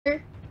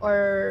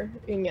or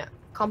yun nga,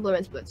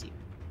 complements Bloodsea.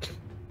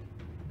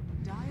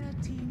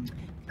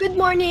 Good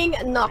morning,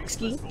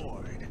 Noxky.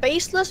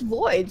 Faceless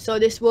Void.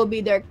 So this will be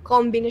their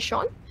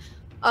combination.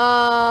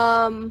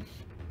 I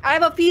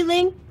have a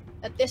feeling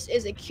that this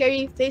is a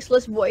carry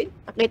Faceless Void.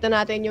 Nakita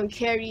natin yung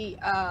carry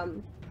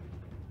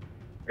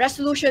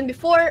resolution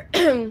before.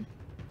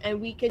 And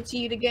we can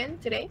see it again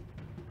today.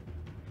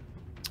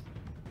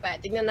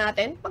 But tingnan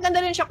natin.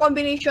 Maganda rin siya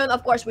combination,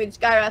 of course, with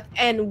Skyrath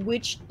and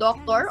Witch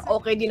Doctor.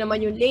 Okay din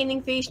naman yung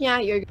laning phase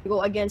niya. You're gonna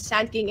go against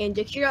Sand King and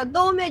Jakira.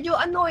 Though medyo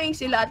annoying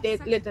sila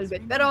little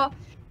bit. Pero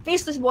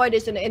Faceless Void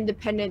is an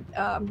independent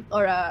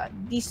or a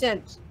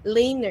decent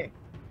laner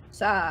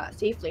sa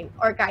safe lane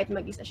or kahit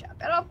mag-isa siya.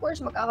 Pero of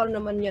course, magkakaroon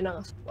naman niya ng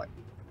support.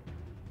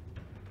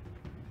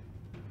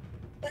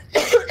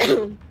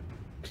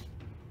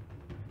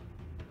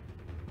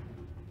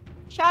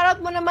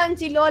 Shoutout mo naman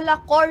si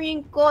Lola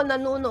Coring ko,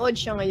 nanonood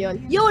siya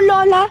ngayon. Yo,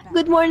 Lola!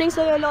 Good morning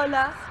sa'yo,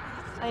 Lola.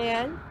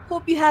 Ayan.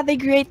 Hope you have a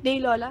great day,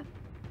 Lola.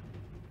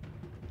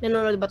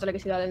 Nanonood ba talaga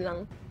si Lola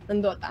ng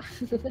Dota?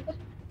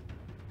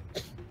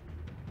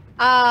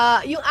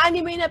 Yung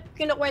anime na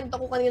kinukwento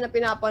ko kanina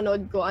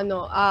pinapanood ko,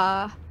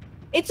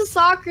 it's a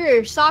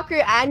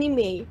soccer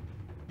anime.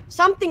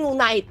 Something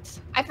Night.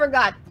 I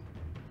forgot.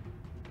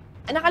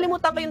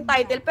 Nakalimutan ko yung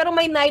title, pero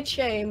may night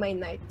siya may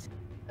night.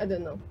 I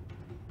don't know.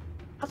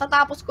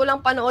 Katatapos ko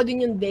lang panoodin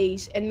yung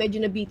Days and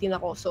medyo nabitin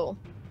ako. So,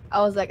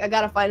 I was like, I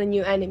gotta find a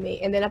new anime.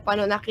 And then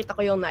nakita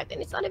ko yung night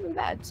and it's not even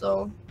bad.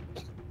 So,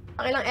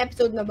 nakilang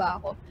episode na ba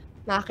ako?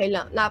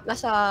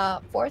 Nasa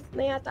 4th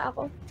na yata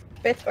ako.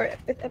 5th or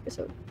 5th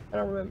episode.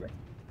 I don't remember.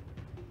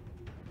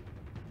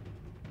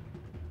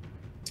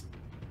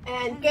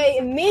 And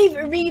kay Mave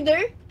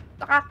Reader,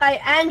 saka kay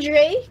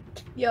Andre.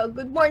 Yo,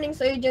 good morning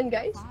sa'yo dyan,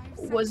 guys.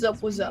 What's up,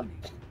 what's up?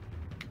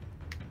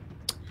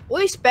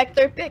 Uy,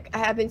 Spectre pick. I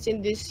haven't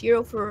seen this hero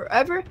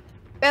forever.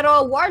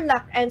 Pero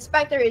Warlock and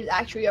Spectre is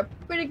actually a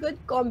pretty good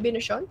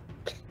combination.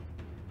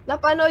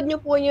 Napanood nyo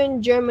po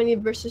yung Germany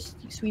versus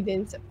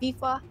Sweden sa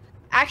FIFA?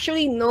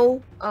 Actually,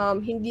 no.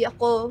 Hindi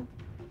ako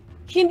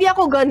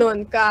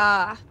ganun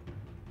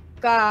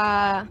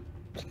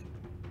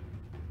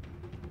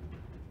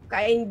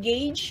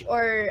ka-engage,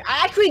 or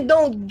I actually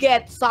don't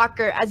get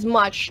soccer as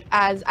much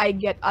as I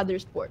get other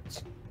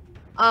sports.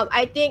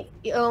 I think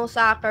yung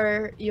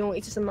soccer yung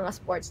isa sa mga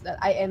sports that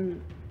I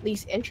am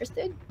least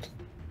interested.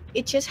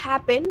 It just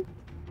happened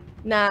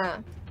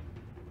na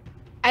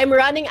I'm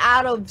running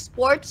out of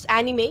sports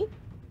anime,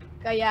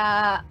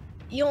 kaya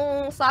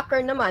yung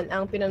soccer naman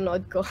ang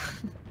pinanood ko.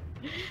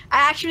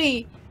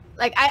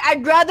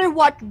 I'd rather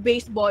watch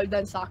baseball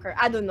than soccer.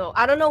 I don't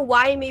know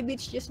why, maybe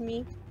it's just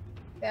me.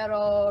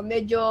 Pero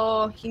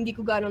medyo hindi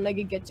ko gano'ng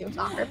nagigets yung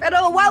soccer.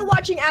 Pero while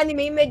watching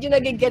anime, medyo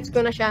nagigets ko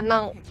na siya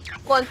ng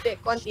konti.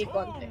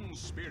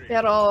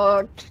 Pero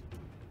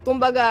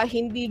kumbaga,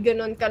 hindi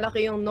gano'n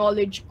kalaki yung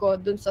knowledge ko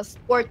dun sa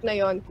sport na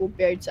yon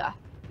compared sa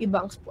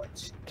ibang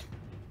sports.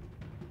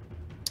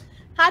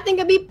 Hating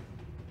gabi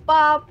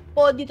pa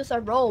po dito sa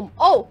Rome.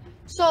 Oh,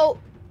 so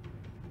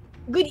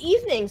good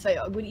evening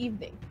sa'yo. Good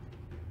evening.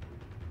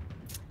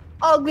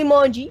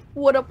 Uglymoji,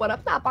 what up?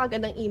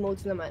 Napakagandang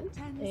emotes naman.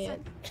 Ayan.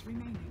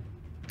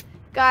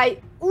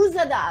 Kay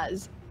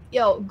Uzadaz,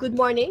 yo, good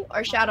morning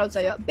or shoutout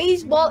sa'yo.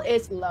 Baseball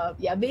is love.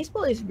 Yeah,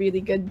 baseball is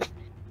really good.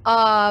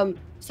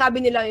 Sabi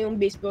nila yung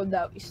baseball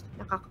daw is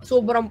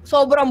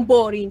sobrang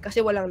boring kasi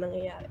walang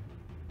nangyayari.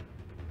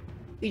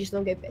 We just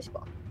don't get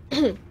baseball.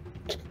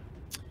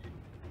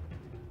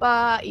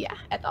 Yeah,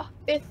 eto.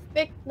 5th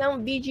pick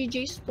ng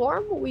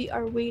VGJ.Storm. We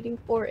are waiting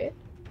for it.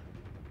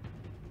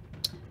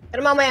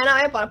 Pero mamaya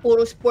na para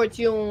puro sports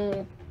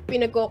yung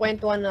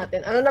pinagkukwentuhan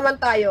natin. Ano naman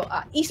tayo?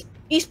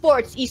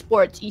 Esports.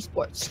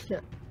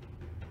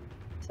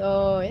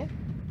 So, yeah.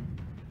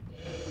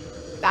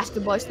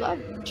 Basketball is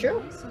love. True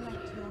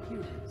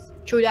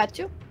that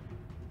too.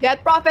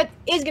 That Prophet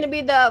is gonna be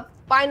the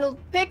final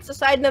pick sa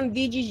side ng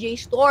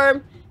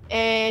VGJ.Storm.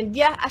 And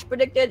yeah, as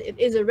predicted, it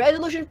is a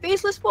resolution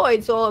faceless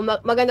void. So,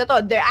 maganda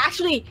to. They're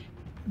actually,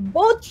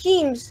 both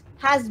teams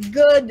has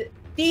good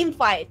team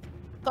fight.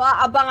 So,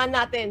 abangan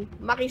natin.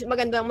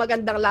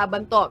 Magandang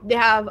laban to. They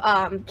have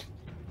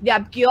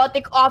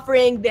Chaotic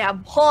Offering, they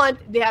have Haunt,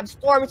 they have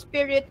Storm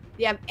Spirit,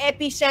 they have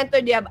Epicenter,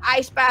 they have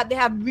Ice Path, they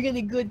have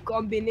really good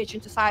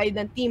combinations sa side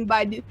ng Team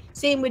Baidu.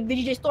 Same with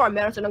VGJ.Storm.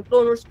 Meron silang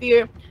Clone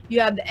Spear, you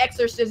have the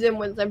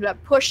Exorcism when they're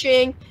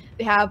pushing,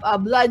 they have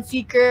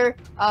Bloodseeker,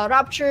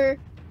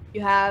 Rupture, you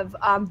have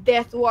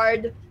Death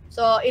Ward.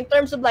 So, in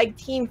terms of like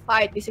team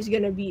fight, this is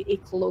gonna be a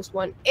close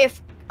one.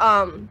 If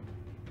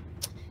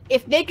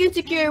they can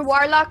secure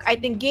Warlock, I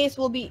think games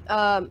will be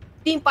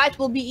team fights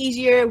will be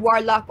easier,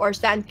 Warlock or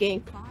Sand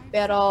King.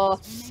 Pero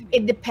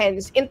it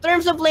depends. In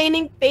terms of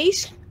laning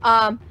pace,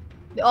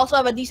 they also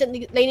have a decent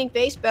laning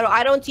pace. Pero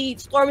I don't see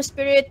Storm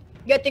Spirit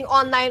getting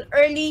online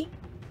early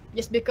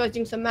just because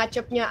yung sa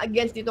matchup niya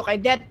against dito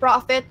kay Dead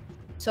Prophet.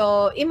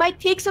 So it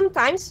might take some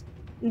times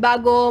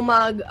bago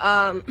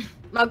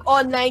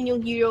mag-online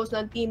yung heroes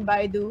ng Team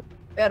Baidu.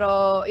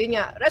 Pero yun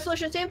nga,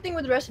 Resolution, same thing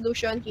with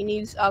Resolution. He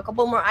needs a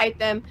couple more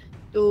items.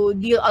 to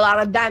deal a lot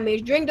of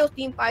damage during those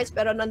team fights,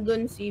 pero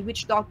nandun si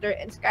Witch Doctor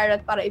and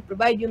Skyrat para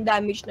i-provide yung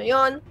damage na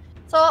yon.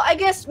 So, I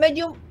guess,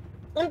 medyo,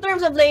 in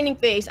terms of laning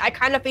phase, I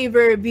kind of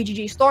favor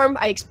VGJ.Storm.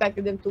 I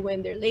expected them to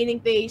win their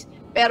laning phase.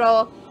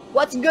 Pero,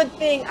 what's good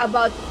thing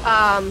about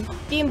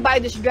Team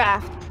Baidu's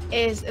draft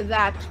is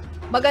that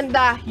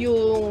maganda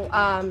yung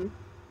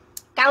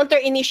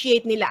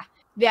counter-initiate nila.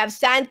 They have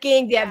Sand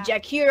King, they have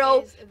Jack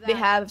Hero, they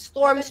have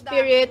Storm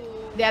Spirit,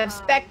 they have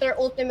Spectre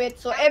Ultimate.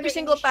 So every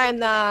single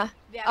time na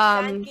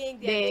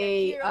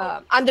they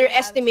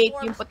underestimate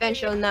yung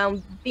potential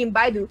ng Team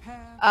Baidu,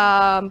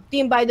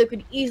 Team Baidu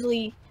could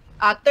easily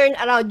turn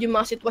around yung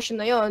mga sitwasyon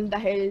na yon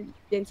dahil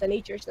din sa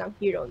natures ng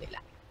hero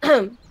nila.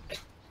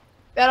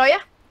 Pero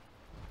yeah,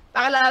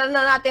 pakilala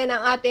na natin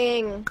ang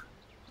ating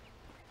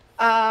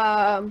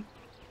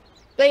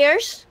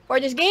players for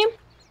this game.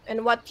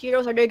 And what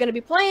heroes are they going to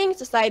be playing?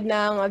 Sa side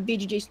ng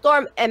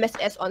VGJ.Storm,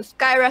 MSS on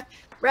Skyrat,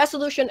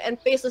 Resolution and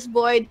Faceless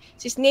Void,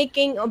 si Snake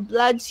King on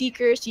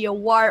Bloodseeker, si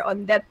Yawar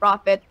on Death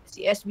Prophet,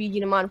 si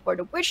SVG naman for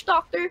the Witch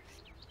Doctor.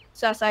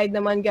 Sa side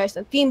naman guys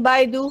ng Team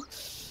Baidu,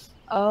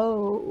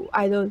 oh,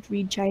 I don't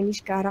read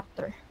Chinese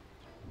character.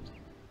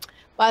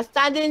 But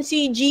Standin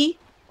CG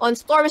on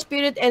Storm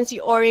Spirit and si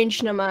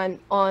Orange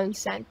naman on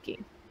Sand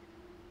King.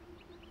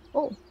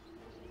 Oh,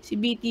 si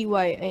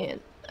BTY, ayan.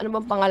 Ano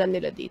bang pangalan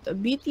nila dito?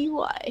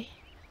 BTY.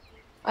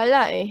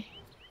 Wala eh.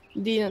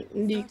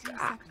 Hindi.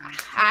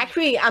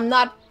 Actually, I'm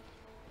not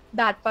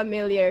that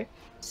familiar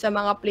sa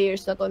mga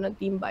players na to ng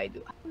Team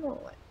Baidu. I don't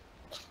know what.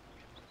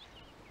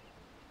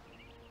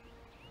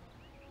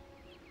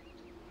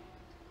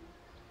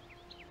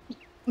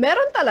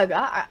 Meron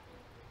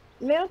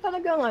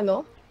talagang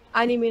ano,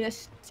 anime na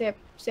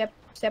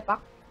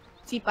sipa,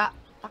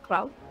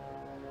 takraw.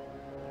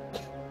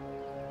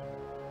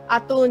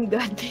 Atun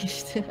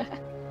Goddess.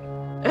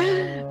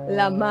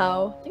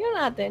 Lamao. Tingnan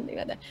natin.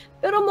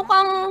 Pero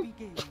mukhang,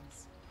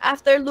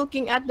 after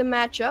looking at the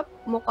matchup,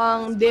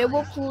 mukhang they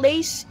will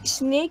place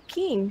Snake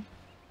King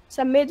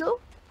sa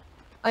middle.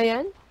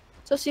 Ayan.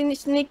 So,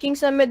 Snake King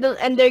sa middle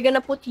and they're gonna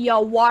put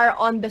Yawar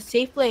on the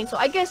safe lane. So,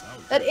 I guess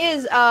that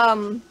is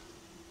a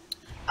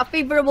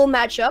favorable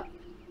matchup.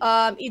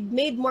 It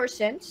made more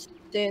sense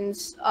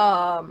since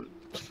I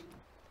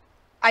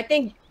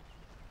think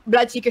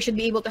Bloodseeker should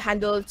be able to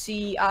handle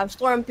si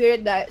Storm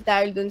Spirit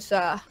dahil dun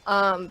sa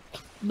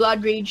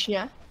Blood Rage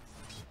niya.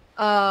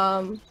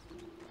 And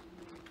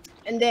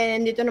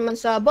then, dito naman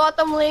sa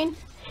bottom lane,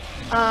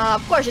 of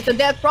course, it's a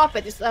Death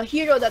Prophet. It's a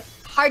hero that's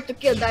hard to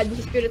kill dahil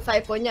sa Spirit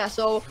Siphon niya.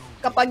 So,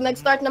 kapag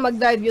nag-start na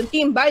mag-dive yung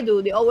Team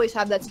Baidu, they always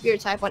have that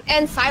Spirit Siphon.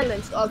 And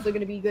Silence also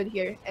gonna be good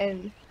here.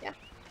 And, yeah.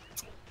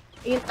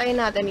 Hintayin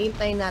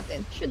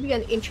natin. Should be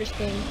an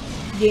interesting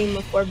game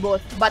for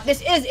both. But this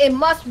is a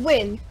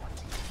must-win.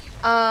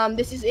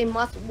 This is a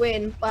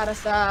must-win para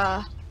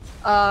sa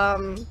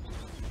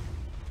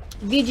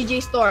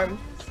VGJ.Storm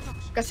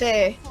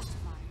kasi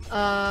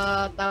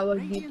tawag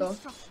dito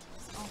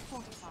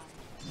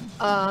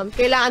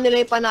kailangan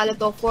nila ipanalo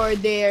to for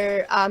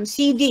their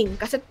seeding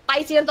kasi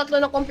tied silang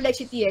tatlo ng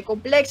complexity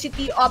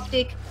complexity,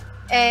 optic,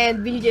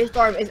 and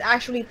VGJ.Storm is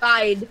actually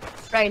tied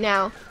right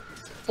now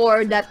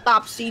for that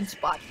top seed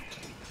spot.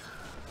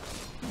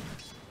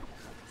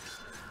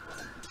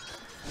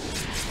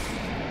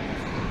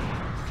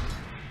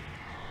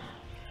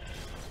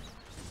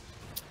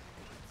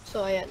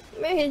 So, ayan.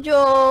 Medyo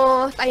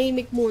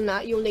tahimik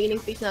muna yung laning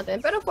phase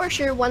natin. Pero for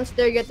sure, once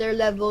they get their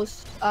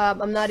levels,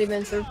 I'm not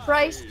even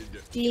surprised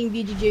seeing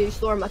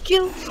VGJ.Storm a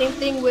kill. Same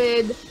thing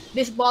with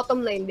this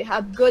bottom lane. They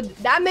have good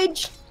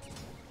damage.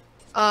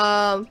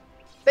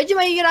 Medyo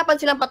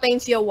mahihirapan silang patayin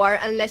si Yawar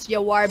unless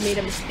Yawar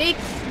made a mistake.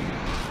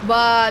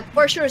 But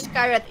for sure,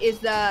 Skyrat is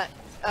the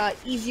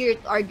easier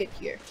target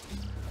here.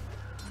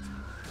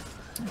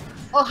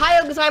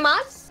 Ohayou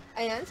gozaimasu!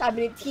 Ayan,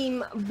 sabi ni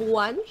Team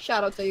BO1.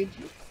 Shoutout sa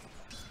YouTube.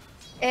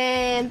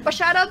 And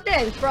pa-shoutout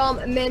din from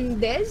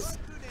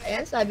Mendez.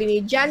 Ayan, sabi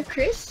ni Jan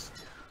Chris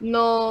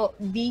no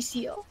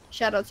DCO.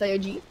 Shoutout sa'yo,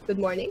 G. Good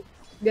morning,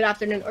 good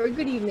afternoon, or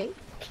good evening.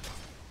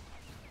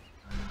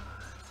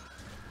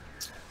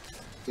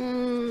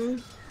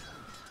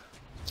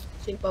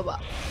 Sino pa ba?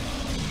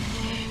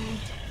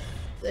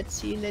 Let's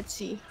see.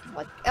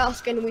 What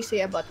else can we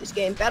say about this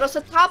game? Pero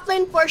sa top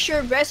lane, for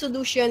sure,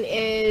 Resolution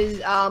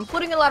is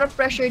putting a lot of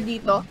pressure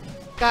dito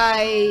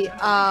kay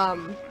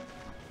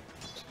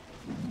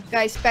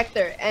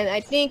Spectre, and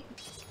I think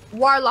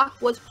Warlock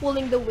was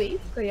pulling the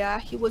wave, kaya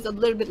he was a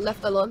little bit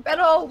left alone.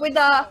 Pero with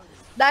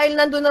dahil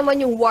nandun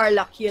naman yung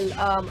Warlock heal,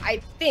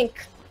 I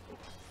think,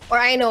 or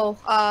I know,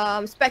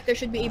 Spectre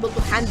should be able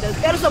to handle.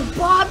 Pero sa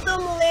bottom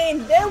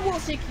lane, they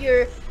will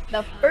secure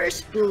the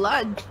first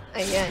blood.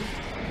 Ayan.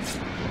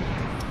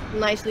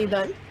 Nicely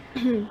done.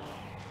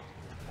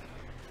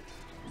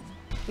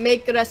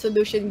 Make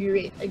Resolution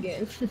great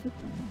again.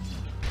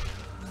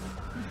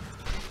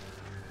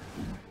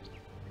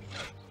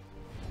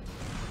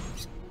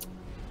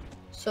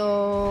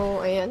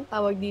 So, ayan,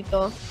 tawag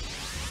dito.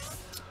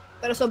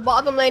 Pero sa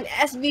bottom line,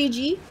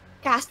 SVG,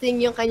 casting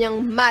yung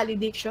kanyang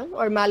Malediction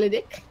or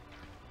Maledict.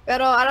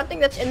 Pero I don't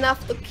think that's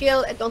enough to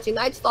kill itong si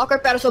Night Stalker.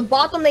 Pero sa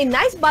bottom lane,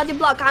 nice body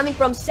block coming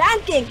from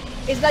Sand King.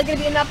 Is that gonna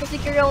be enough to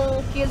secure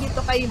yung kill dito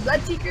kay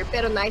Bloodseeker?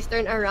 Pero nice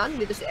turn around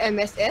dito si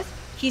MSS.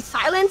 He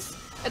silenced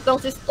itong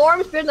si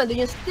Storm Spirit.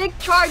 Nandun yung stick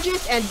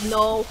charges. And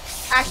no,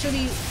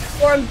 actually,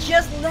 Storm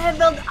just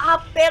leveled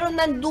up. Pero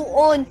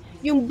nandoon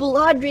yung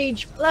Blood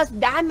Rage plus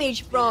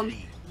damage from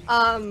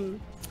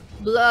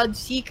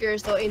Bloodseeker.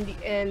 So in the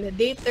end,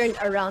 they turned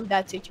around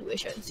that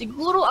situation.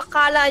 Siguro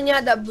akala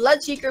niya that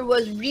Bloodseeker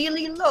was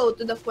really low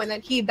to the point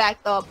that he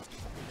backed up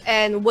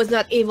and was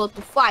not able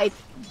to fight.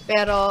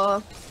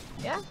 Pero,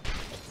 yeah.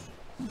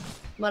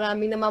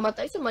 Maraming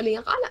namamatay sa maling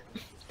akala.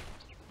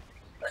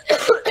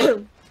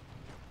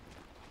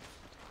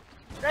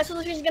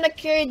 Resolution is gonna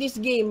carry this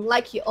game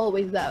like he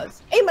always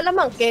does. Eh,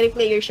 malamang carry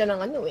player siya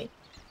ng ano eh.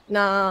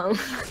 Ng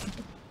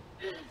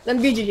ng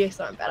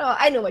VGJ.Storm. Pero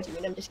I know what you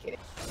mean. I'm just kidding.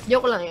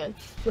 Joke lang yan.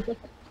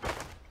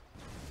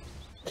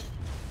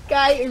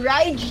 Kay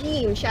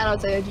Raijim.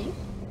 Shoutout sa'yo, G.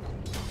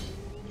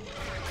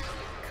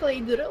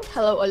 Clay Doodle.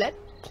 Hello ulit.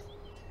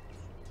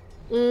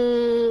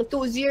 2-0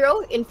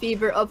 in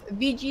favor of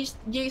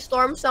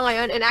VGJ.Storm sa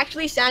ngayon. And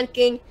actually, Sand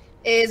King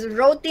is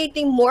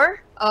rotating more.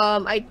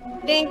 I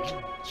think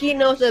he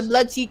knows that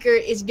Bloodseeker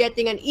is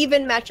getting an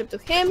even matchup to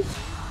him.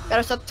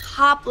 Pero sa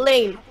top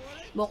lane,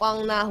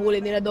 mukhang nahuli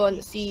nila doon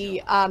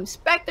si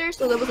Spectre.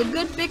 So that was a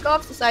good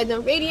pick-off sa side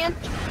ng Radiant.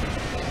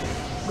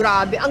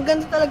 Grabe, ang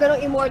ganda talaga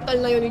ng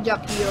Immortal na yun ni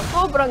Jack Hero.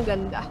 Sobrang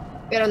ganda.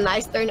 Pero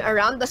nice turn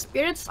around. The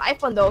Spirit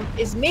Siphon though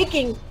is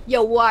making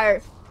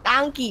Yawar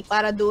tanky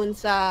para doon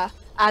sa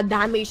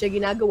damage na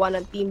ginagawa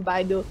ng Team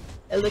Baidu.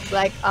 It looks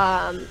like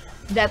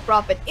that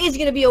Prophet is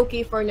gonna be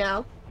okay for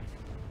now.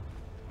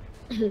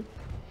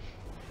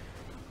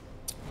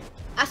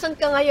 Asan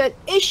ka ngayon?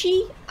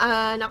 Ishi,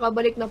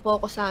 nakabalik na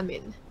po ako sa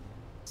amin.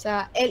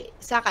 Sa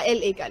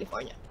LA,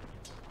 California.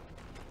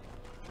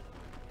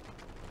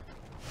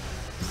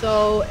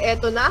 So,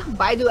 eto na.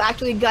 Baidu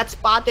actually got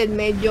spotted.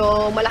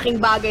 Medyo malaking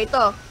bagay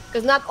to.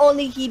 Because not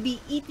only he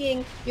be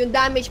eating yung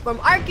damage from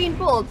Arcane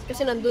Bolt,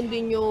 kasi nandun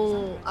din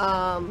yung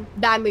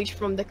damage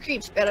from the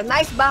creeps. Pero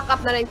nice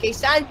backup na rin kay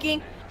Sand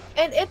King.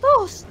 And ito,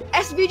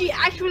 SVG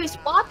actually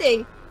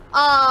spotting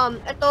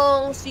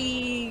itong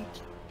si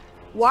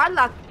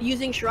Warlock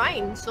using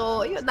Shrine.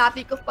 So, yun,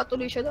 na-pick off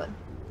patuloy siya doon.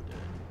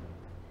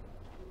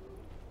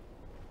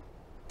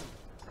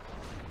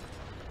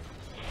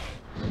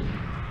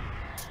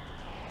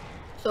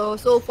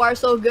 So far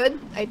so good.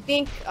 I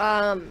think,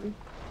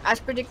 as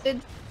predicted,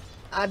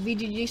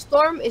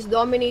 VGJ.Storm is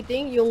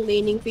dominating yung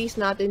laning phase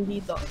natin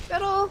dito.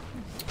 Pero,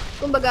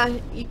 kumbaga,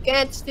 you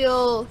can't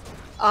still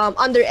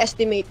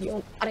underestimate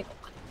yung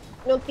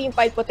team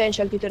fight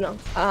potential dito ng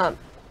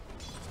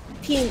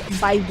Team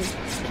Baidu.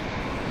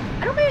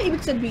 Ano kaya ibig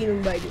sabihin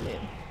ng Baidu na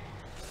yun?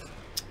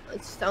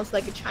 It sounds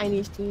like a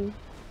Chinese team.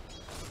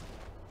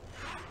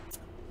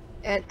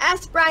 And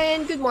as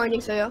Brian, good morning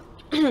sa'yo.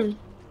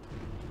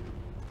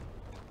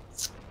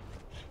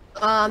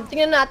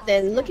 Tingnan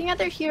natin. Looking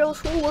at their heroes,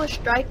 who will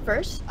strike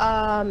first?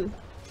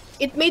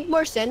 It made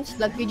more sense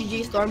that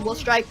VGJ.Storm will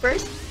strike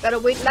first. Pero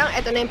wait lang,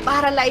 ito na yung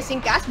paralyzing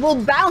cast. Will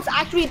bounce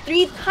actually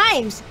 3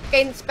 times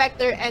kay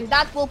Spectre, and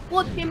that will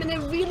put him in a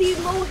really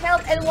low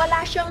health and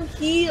wala siyang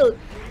heal.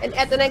 And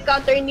ito na yung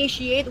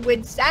counter-initiate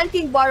with Sand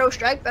King Borrow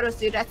Strike, pero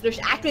si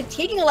Retro's actually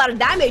taking a lot of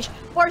damage.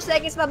 4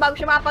 seconds na bago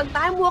siya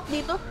mapag-time walk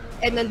dito.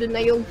 And nandun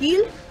na yung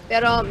heal.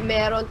 Pero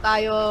meron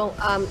tayong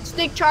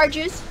stick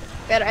charges.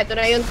 Pero ito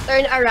na yung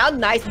turn around.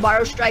 Nice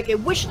Borrow Strike kay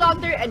Witch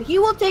Doctor, and he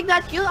will take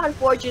that kill.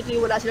 Unfortunately,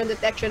 wala silang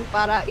detection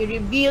para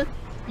i-reveal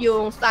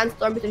yung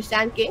Sandstorm between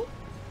Sand King.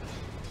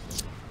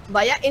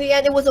 But yeah, in the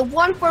end, it was a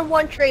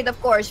 1-for-1 trade, of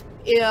course.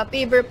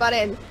 Favor pa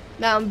rin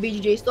ng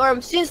VGJ.Storm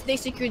since they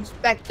secured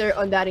Spectre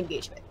on that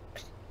engagement.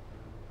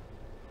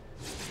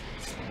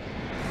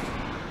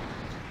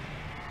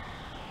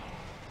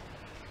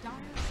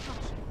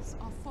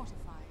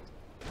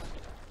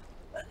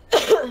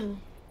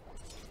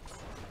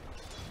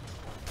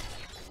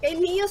 Kay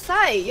Mio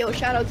Sai, yo,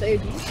 shoutout sa G.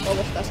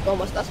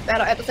 Komastas.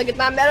 Pero eto sa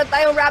gitna, meron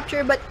tayong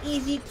Rapture but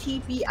easy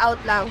TP out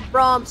lang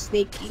from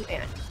Snake King.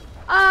 Ayan.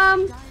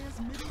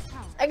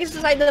 I guess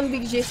sa side ng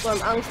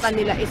VGJ.Storm, ang stun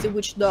nila is si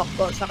Witch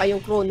Doctor saka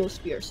yung Chrono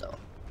Spear, so.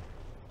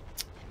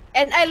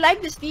 And I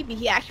like this TP.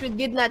 He actually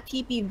did not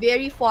TP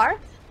very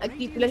far.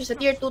 Nag-TP lang siya sa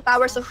tier 2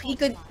 tower, so he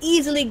could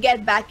easily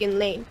get back in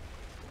lane.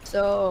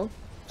 So,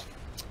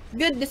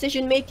 good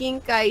decision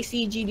making kay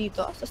CG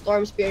dito sa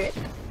Storm Spirit.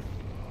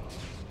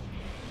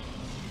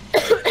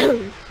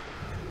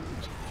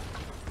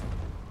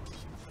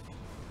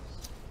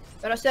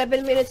 Pero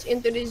 7 minutes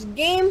into this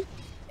game,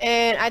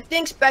 and I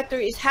think Spectre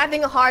is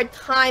having a hard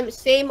time.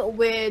 Same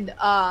with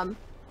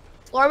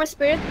Storm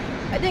Spirit.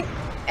 I think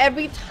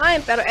every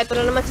time, pero eto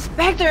na naman si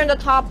Spectre in the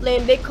top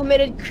lane. They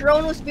committed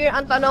Chrono Spear.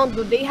 Ang tanong,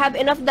 do they have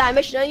enough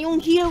damage na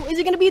yung heal? Is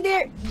it gonna be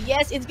there?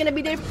 Yes, it's gonna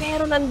be there,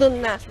 pero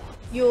nandun na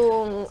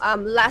yung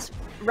last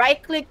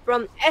right click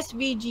from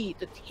SVG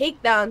to take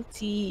down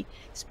si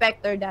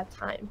Spectre that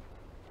time.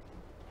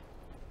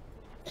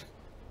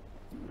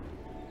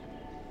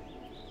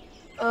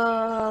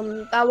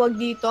 tawag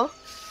dito.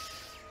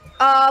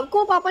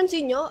 Kung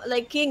papansin nyo,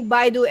 like King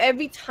Baidu,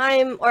 every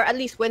time, or at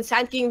least when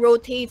Sand King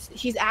rotates,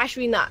 he's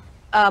actually not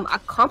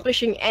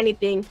accomplishing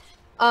anything.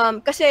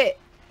 Kasi,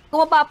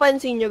 kung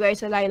mapapansin nyo guys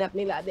sa lineup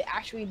nila, they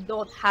actually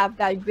don't have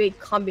that great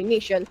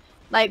combination.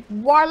 Like,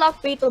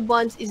 Warlock Fatal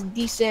Bonds is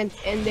decent,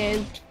 and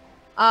then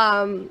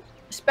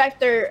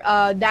Spectre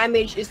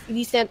damage is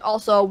decent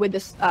also with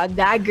this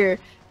dagger.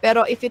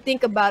 Pero if you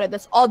think about it,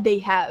 that's all they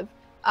have.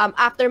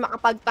 After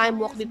makapag-time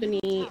walk dito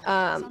ni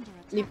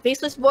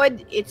Faceless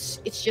Void, it's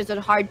just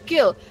a hard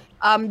kill.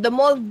 The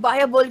most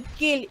viable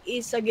kill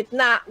is sa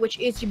gitna, which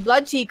is si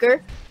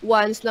Bloodseeker,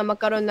 once na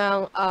magkaroon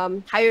ng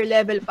higher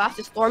level pa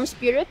si Storm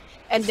Spirit,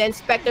 and then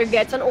Spectre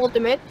gets an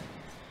ultimate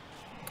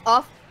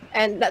off,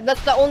 and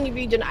that's the only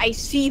region I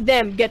see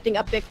them getting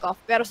a pick off.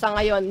 Pero sa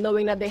ngayon,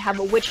 knowing na they have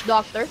a Witch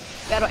Doctor,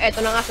 pero eto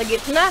na nga sa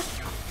gitna,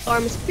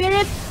 Storm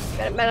Spirit,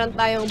 meron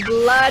tayong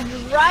Blood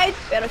Rite,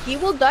 pero he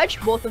will dodge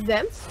both of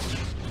them.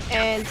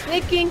 And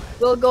Snake King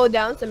will go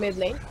down sa mid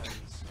lane.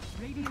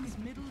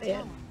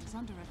 Ayan.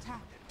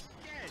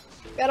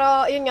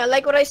 Pero yun nga,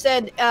 like what I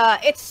said,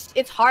 it's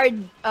hard.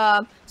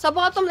 Sa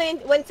bottom lane,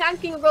 when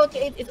Sand King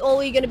rotates, it's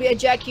only gonna be a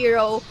Jack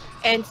Hero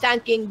and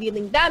Sand King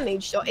dealing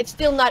damage. So it's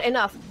still not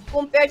enough.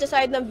 Compared sa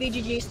side ng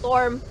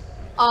VGJ.Storm,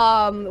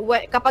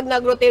 kapag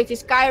nag-rotate si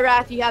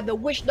Skywrath, you have the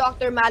Witch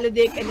Doctor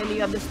Maledict, and then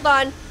you have the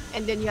stun,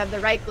 and then you have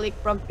the right click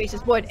from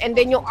Faceless Void, and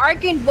then yung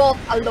Arcane Bolt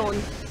alone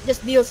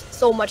just deals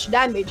so much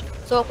damage.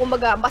 So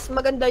kumbaga, mas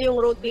maganda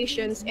yung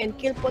rotations and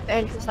kill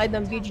potential side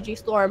ng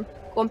VGJ.Storm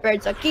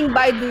compared sa King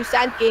Baidu,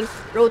 Sand King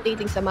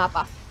rotating sa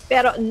mapa.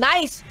 Pero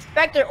nice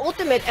Spectre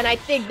ultimate, and I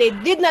think they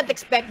did not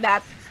expect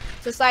that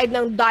sa side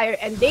ng Dire,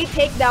 and they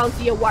take down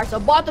si War. So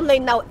bottom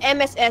lane now,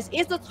 MSS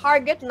is the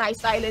target.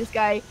 Nice silence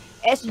guy.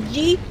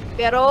 SG,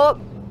 pero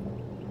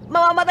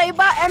mamamatay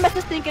ba?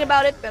 MSS thinking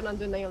about it, pero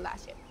nandun na yung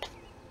last hit.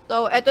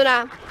 So eto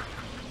na,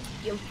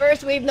 yung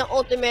first wave ng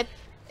ultimate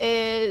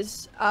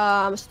is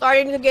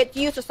starting to get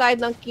used to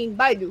side ng King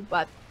Baidu,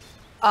 but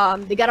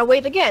they gotta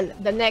wait again.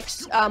 The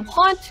next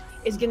hunt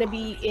is gonna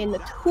be in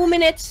 2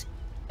 minutes,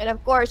 and of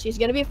course he's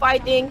gonna be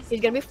fighting, he's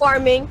gonna be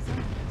farming,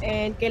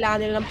 and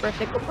kailangan nila ng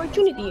perfect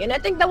opportunity. And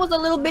I think that was a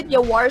little bit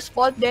Yawar's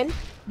fault then,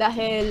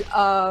 dahil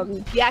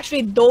he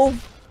actually dove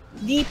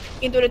deep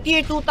into the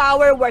tier 2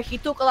 tower where he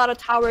took a lot of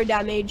tower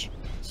damage.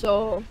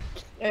 So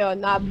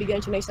ayun,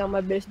 nabigyan siya na isang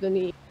mabilis doon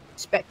ni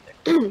Spectre.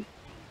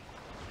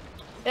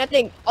 And I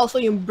think also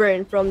yung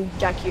burn from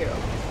Jack Hero.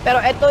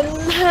 Pero eto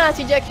na,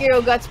 si Jack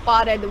Hero got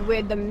spotted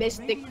with the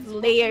Mystic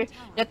Layer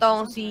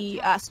natong si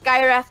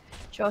Skywrath.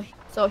 So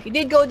he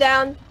did go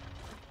down.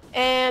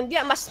 And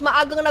yeah, mas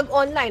maagang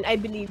nag-online, I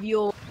believe,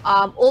 yung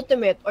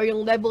ultimate or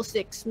yung level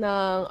 6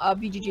 ng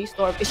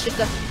VGJ.Storm. It's just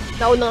a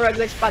naunang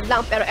regular spot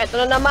lang. Pero eto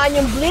na naman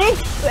yung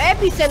blink to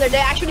Epicenter.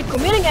 They're actually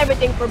committing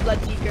everything for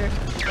Bloodseeker.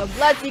 So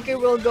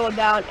Bloodseeker will go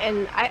down,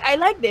 and I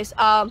like this.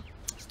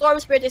 Storm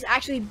Spirit is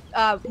actually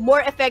more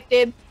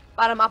effective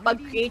para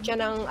mapag-create siya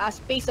ng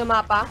space sa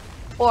mapa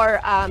for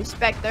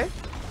Spectre.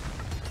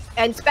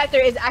 And Spectre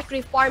is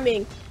actually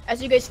farming, as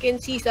you guys can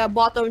see, sa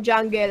bottom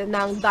jungle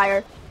ng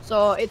Dire.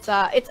 So it's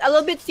a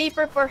little bit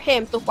safer for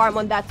him to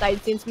farm on that side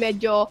since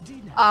medyo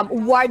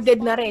warded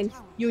na rin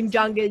yung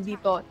jungle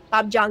dito,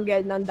 top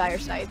jungle ng Dire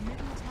side.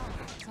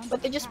 But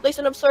they just placed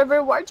an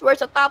observer wards, where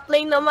sa top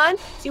lane naman,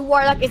 si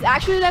Warlock is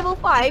actually level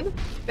 5,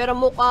 pero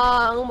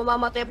mukhang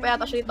mamamatay pa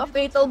yata siya dito.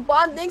 Fatal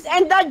Bondings,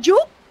 and the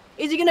Juke!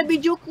 Is he gonna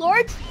be Juke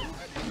Lord?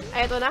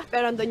 Ay, ito na,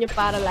 pero andun yung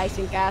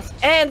paralyzing cast.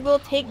 And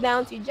we'll take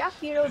down si Jack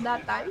Hero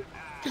that time.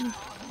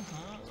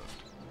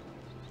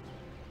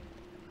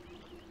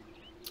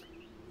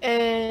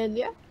 And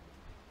yeah,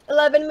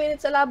 11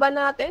 minutes sa laban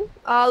natin.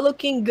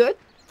 Looking good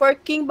for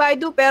King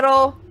Baidu,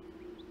 pero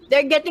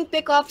they're getting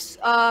pickoffs,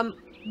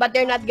 but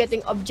they're not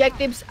getting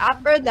objectives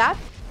after that.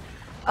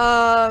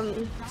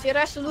 Si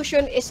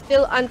Resolution is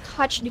still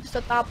untouched dito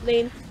sa top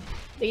lane.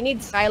 They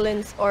need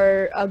silence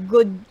or a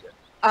good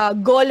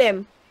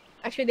golem.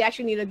 Actually, they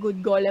actually need a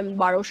good golem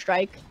Barrow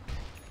Strike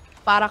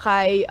para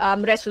kay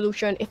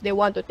Resolution if they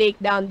want to take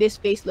down this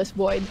Faceless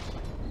Void.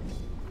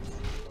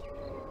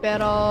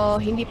 Pero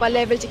hindi pa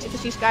level 6 ito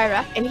si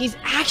Skywrath, and he's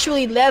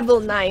actually level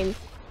 9.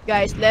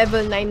 Guys,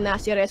 level 9 na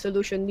si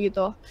Resolution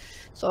dito.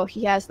 So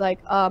he has like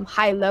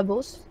high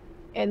levels.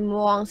 And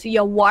mukhang si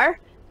War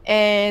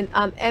and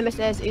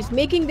MSS is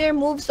making their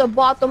moves sa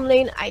bottom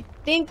lane. I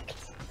think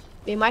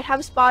they might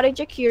have spotted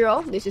Jack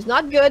Hero. This is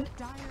not good.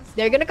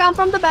 They're gonna come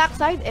from the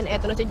backside, and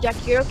eto na si Jack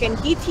Hero. Can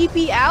he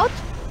TP out?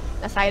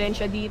 Na-silent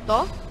siya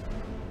dito.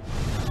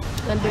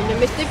 Nandun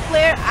yung Mystic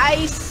Flare.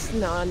 Ice.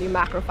 No, yung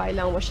Macro File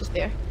lang was just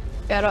there.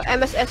 Pero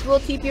MSS will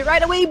TP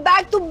right away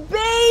back to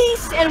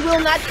base and will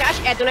not catch.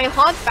 Eto na yung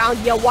hunt. Found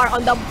Yawar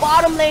on the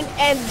bottom lane,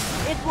 and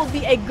it will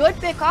be a good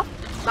pickup.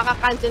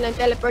 Maka-cancel ng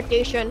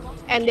teleportation,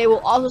 and they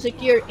will also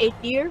secure a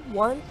tier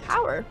 1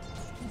 tower.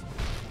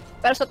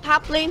 Pero sa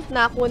top lane,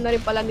 nakuha na rin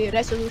pala ni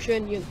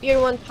Resolution yung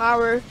tier 1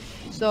 tower.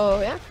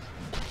 So, yeah.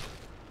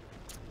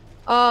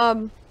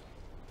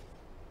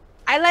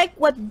 I like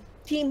what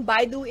Team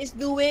Baidu is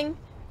doing.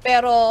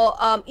 Pero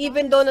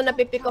even though na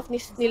napipick off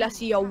nila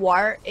si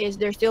War, is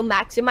they're still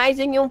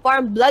maximizing yung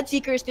farm.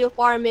 Bloodseeker is still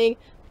farming.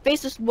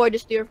 Faceless Board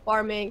is still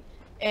farming.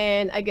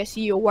 And I guess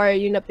si War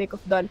yung napick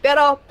off doon.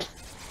 Pero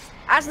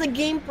as the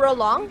game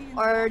prolong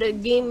or the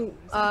game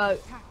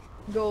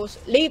goes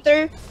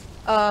later,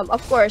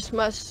 of course,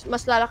 mas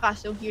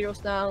lalakas yung heroes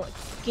ng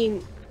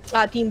Team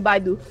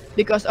Baidu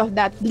because of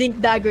that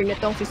blink dagger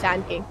nitong si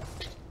Sand King.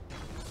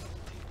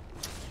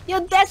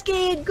 Yo,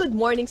 Deskid! Good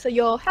morning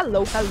sa'yo.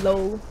 Hello,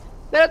 hello.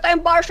 Meron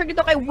tayong bar shot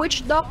dito kay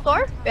Witch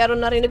Doctor. Pero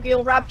narinig ko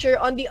yung Rapture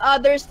on the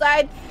other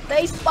side.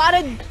 Nice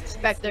spotted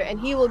Spectre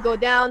and he will go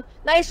down.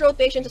 Nice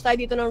rotation sa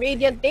side dito ng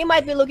Radiant. They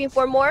might be looking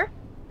for more.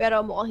 Pero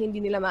mukhang hindi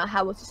nila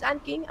mahabol si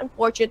Sand King,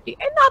 unfortunately.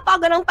 And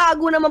napaganang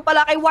tago naman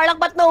pala kay Warlock.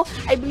 But no,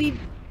 I believe,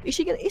 is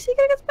he gonna get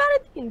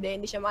spotted?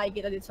 Hindi siya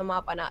makikita dito sa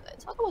mapa natin.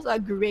 So that was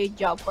a great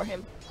job for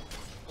him.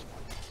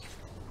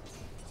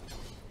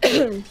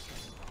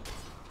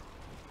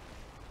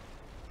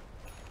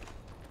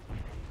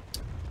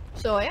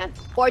 So, ayan.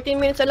 14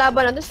 minutes sa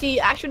laban natin.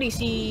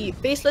 Si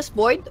Faceless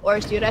Void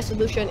or si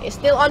Resolution is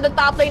still on the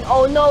top lane.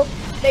 Oh no!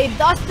 They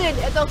dusted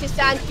itong si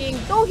Sand King.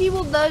 Though he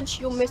will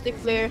dodge yung Mystic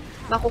Flare,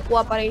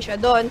 makukuha pa rin siya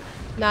doon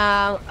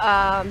ng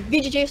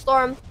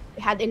VGJ.Storm.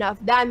 They had enough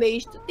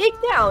damage to take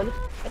down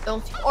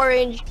itong si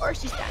Orange or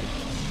si Sand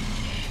King.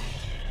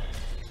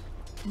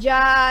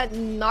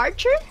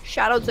 Narcher?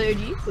 Shoutout sa'yo,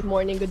 G. Good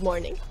morning, good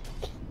morning.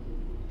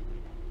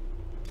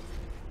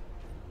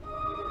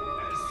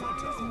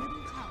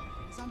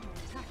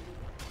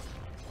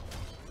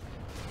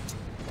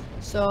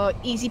 So,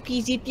 easy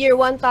peasy tier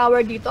 1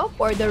 tower dito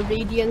for the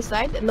Radiant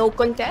side. No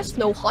contest,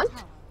 no hunt.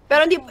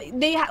 Pero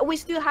we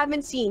still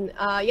haven't seen,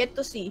 yet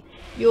to see,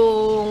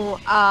 yung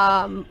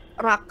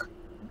rock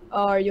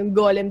or yung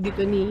golem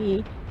dito ni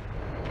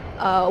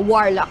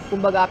Warlock.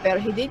 Kumbaga, pero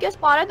he did get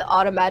spotted.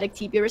 Automatic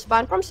TP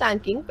respawn from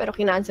Sand King. Pero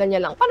kinancel niya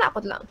lang.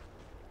 Panakot lang.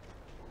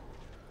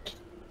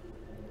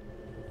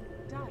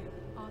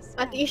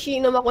 At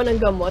isinom ako ng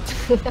gamot.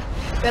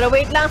 Pero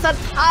wait lang sa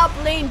top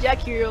lane,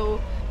 Jack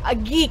Hero. A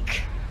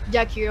geek.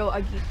 Jack Hero,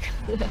 a geek.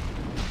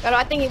 Pero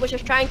I think he was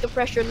just trying to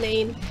pressure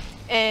lane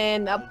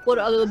and put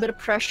a little bit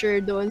of pressure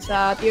doon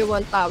sa tier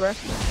 1 tower.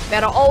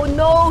 Pero oh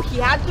no,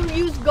 he had to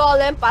use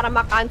Golem para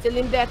ma-cancel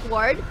yung Death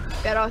Ward.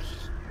 Pero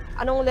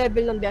anong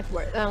level ng Death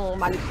Ward?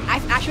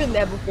 Actually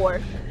level 4.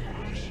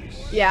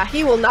 Yeah,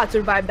 he will not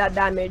survive that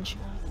damage.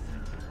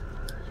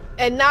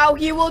 And now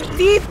he will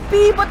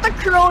TP, but the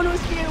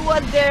Chronos here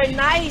was there.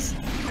 Nice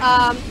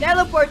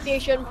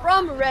teleportation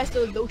from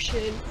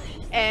Resolution.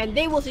 And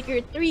they will secure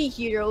 3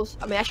 heroes.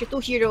 I mean, actually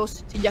 2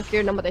 heroes. Si Jack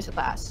Hero namatay sa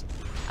taas.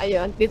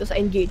 Ayun, dito sa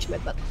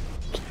engagement. But...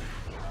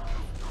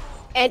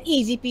 And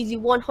easy peasy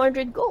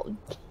 100 gold.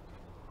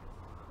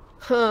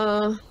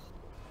 I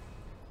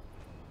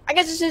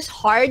guess this is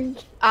hard.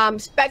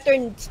 Spectre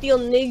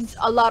still needs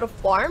a lot of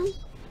farm.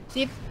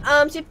 Si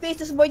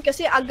Faceless Void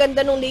kasi ang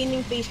ganda ng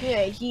laning phase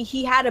niya eh.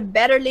 He had a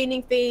better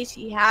laning phase.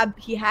 He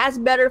has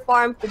better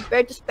farm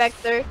compared to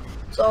Spectre.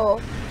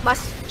 So, mas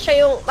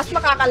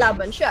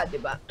makakalaban siya, 'di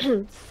ba?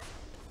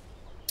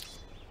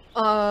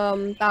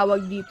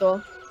 Tawag dito.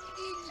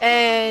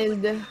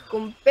 And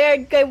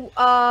compared kay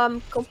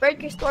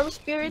Storm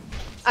Spirit,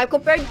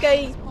 compared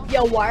kay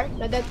Yawar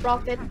na Dead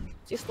Prophet,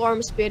 si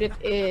Storm Spirit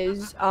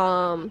is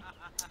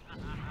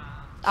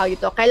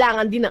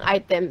kailangan din ng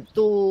item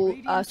to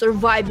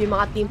survive yung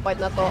mga team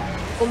fight na to.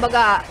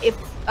 Kumbaga, if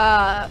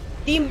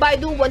Team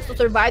Baidu wants to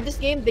survive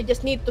this game, they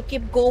just need to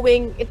keep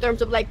going in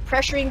terms of like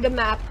pressuring the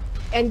map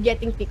and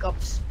getting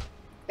pickups.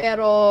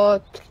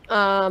 Pero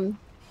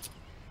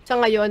sa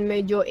ngayon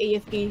medyo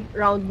AFK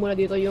round muna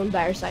dito yung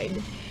dire side.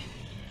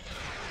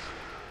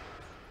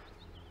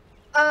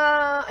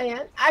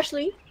 Ayan,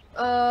 Ashley,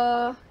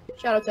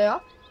 shoutout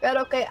sa'yo.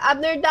 Pero kay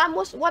Abner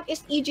Damos, what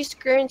is EG's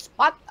current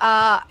spot?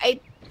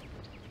 I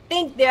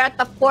think they're at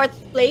the 4th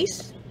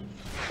place.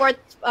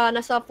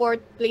 Nasa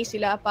 4th place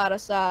sila para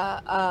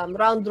sa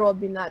round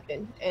robin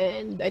natin.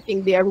 And I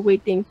think they are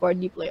waiting for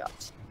the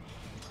playoffs.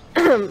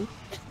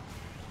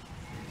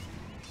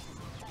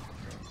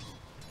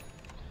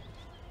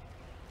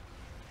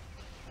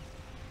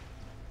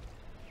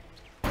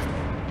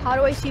 How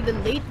do I see the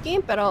late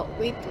game? Pero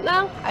wait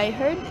lang, I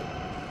heard.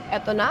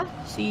 Eto na,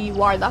 si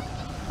Warlock.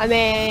 I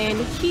mean,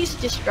 he's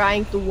just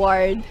trying to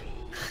ward.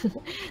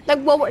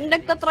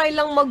 Nagtatry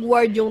lang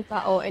mag-ward yung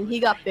tao and he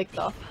got picked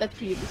off. That's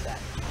really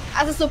sad.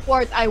 As a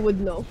support, I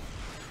would know.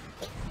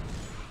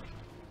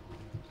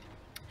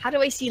 How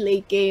do I see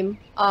late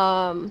game?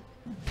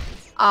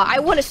 I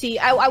wanna say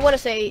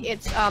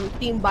it's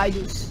Team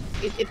Baidu's.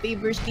 It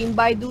favors Team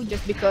Baidu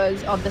just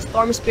because of the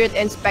Storm Spirit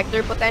and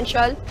Spectre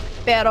potential.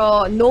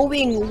 Pero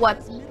knowing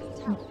what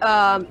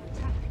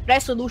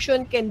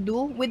Resolution can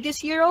do with this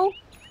hero,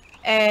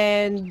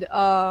 and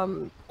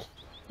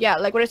yeah,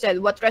 like what I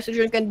said, what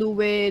Resolution can do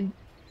with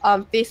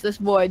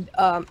Faceless Void,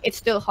 it's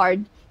still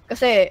hard.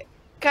 Kasi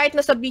kahit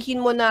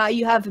nasabihin mo na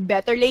you have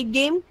better late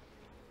game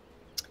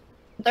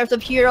in terms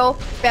of hero,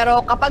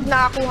 pero kapag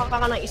nakakuha ka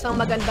ng isang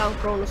magandang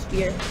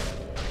Chronosphere,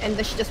 and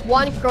there's just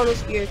one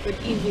Chronosphere could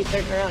easily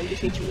turn around the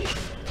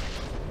situation.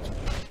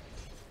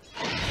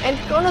 And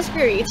Chronos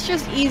Fury, it's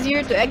just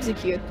easier to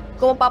execute.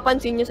 Kung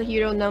mapapansin nyo sa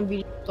hero ng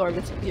VGJ.Storm,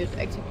 it's easier to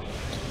execute.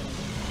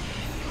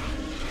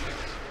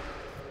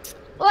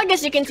 Well, I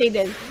guess you can say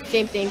then,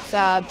 same thing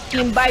sa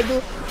Team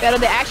Baidu. Pero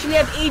they actually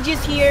have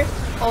Aegis here.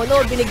 Oh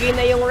no, binigay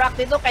na yung rock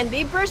nito. Can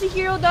they burst the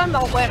hero down?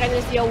 Makukuha ka na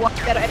siya.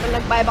 Pero ito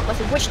nag-buyback na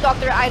si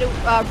Witch.Doctor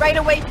right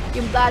away.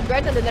 Yung Blood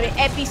Red, nandun na rin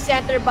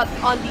Epicenter. But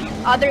on the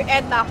other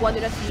end, nakakuha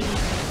nila si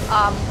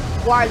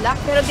Warlock.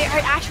 Pero they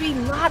are actually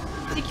not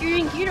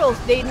securing heroes.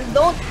 They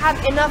don't have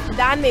enough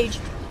damage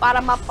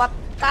para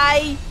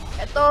mapatay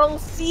itong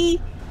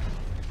si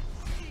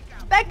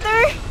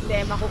Spectre.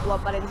 Hindi, makukuha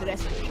pa rin si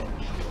Resolution.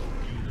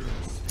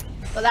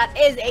 So that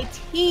is a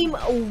team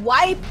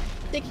wipe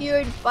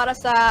secured para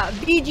sa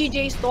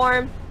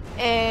VGJ.Storm.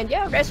 And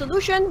yeah,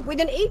 Resolution with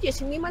an Aegis.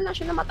 Hindi man lang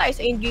siya namatay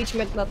sa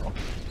engagement na to.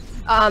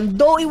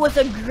 Though it was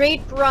a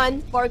great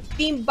run for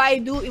Team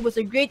Baidu, it was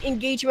a great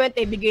engagement.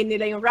 They bigay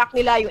nila yung rock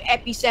nila, yung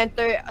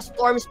Epicenter, a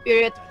Storm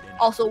Spirit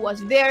also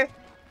was there.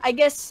 I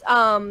guess,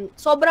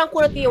 sobrang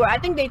kulat ni Yawar. I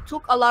think they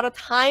took a lot of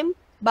time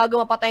bago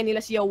mapatay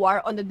nila si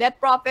Yawar on the Death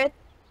Prophet.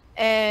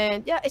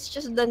 And yeah, it's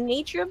just the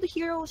nature of the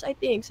heroes, I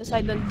think, sa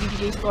side ng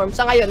VGJ.Storm.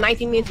 Sa ngayon,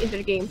 19 minutes into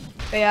the game.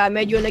 Kaya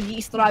medyo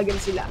nag-i-struggle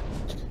sila.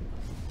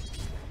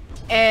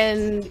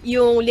 And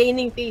yung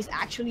laning phase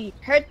actually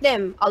hurt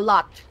them a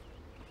lot.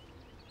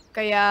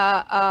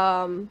 Kaya,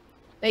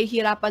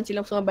 nahihirapan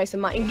silang sumabay sa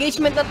mga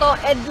engagement na to.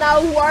 And now,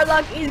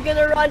 Warlock is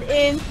gonna run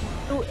in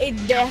to a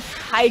death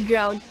high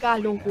ground.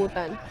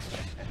 Kalungkutan.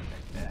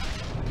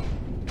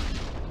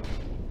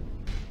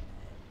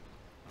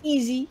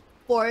 Easy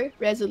for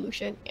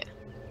Resolution. Yeah.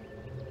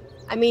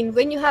 I mean,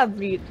 when you have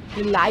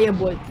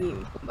reliable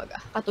team, kumbaga,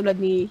 katulad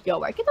ni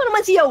Yawar. Kita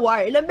naman si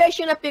Yawar, ilang beses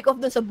siya na-pick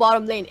off dun sa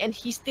bottom lane and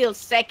he's still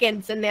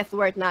second sa net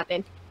worth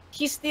natin.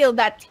 He's still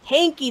that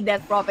tanky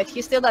Death Prophet.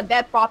 He's still that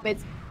Death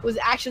Prophet who's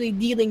actually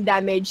dealing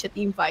damage sa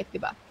team fight,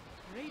 diba?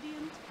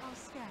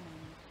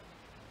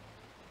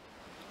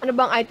 Ano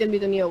bang item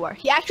dito ni Yawar?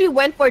 He actually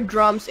went for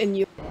drums and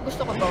you.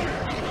 Gusto ko to.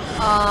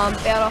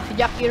 Pero si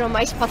Jack Hero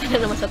mais pata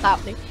na naman sa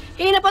top lane.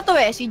 Kaya na pa to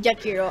si Jack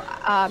Hero.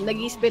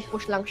 Nag-split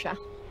push lang siya.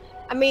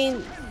 I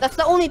mean, that's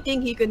the only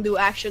thing he can do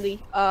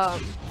actually.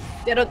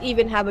 They don't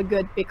even have a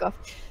good pick-off.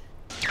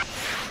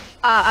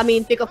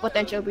 Pick-off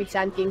potential with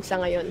Sand King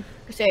sa ngayon.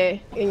 Kasi,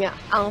 yun nga,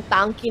 ang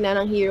tanky na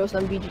ng heroes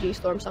ng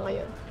VGJ.Storm sa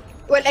ngayon.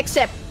 Well,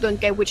 except dun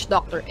kay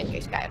Witch.Doctor and kay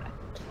Skyra.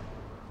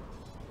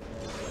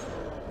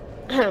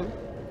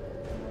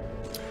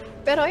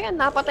 Pero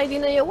ayan, napatay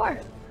din na Yawar.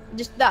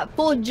 Just that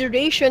full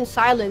duration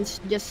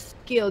silence just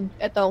killed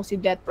etong si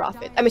Death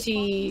Prophet.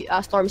 Si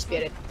Storm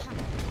Spirit.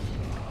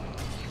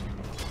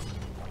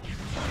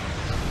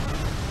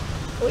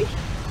 Uy,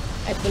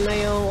 eto na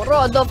yung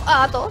Rod of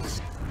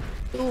Athos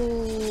to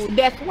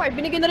Death Ward.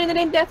 Binigyan na rin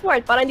nila yung Death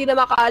Ward para hindi na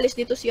makaalis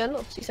dito si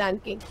Sand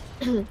King.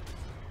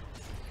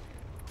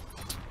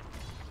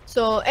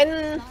 So,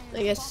 and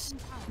I guess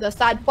the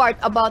sad part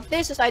about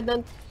this, aside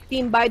ng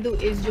Team Baidu,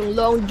 is yung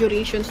long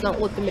durations ng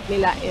ultimate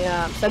nila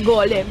sa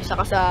Golem,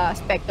 saka sa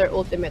Spectre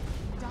ultimate.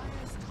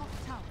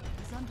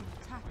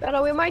 Pero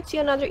we might see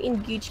another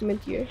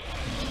engagement here.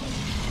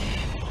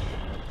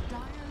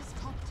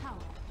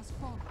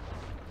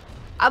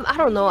 I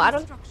don't know.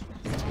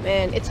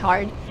 Man, it's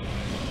hard.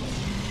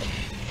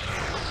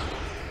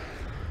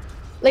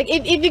 Like,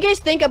 if you guys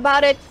think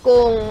about it,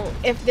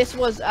 if this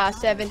was a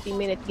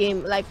 70-minute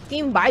game, like,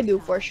 Team Baidu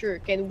for sure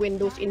can win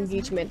those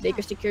engagement. They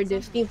can secure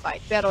this team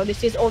fight. Pero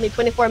this is only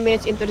 24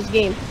 minutes into this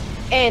game.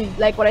 And,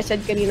 like what I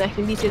said kanina,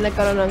 hindi sila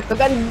nagkaroon ng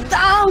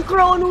kagandang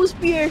Chrono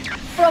Spear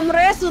from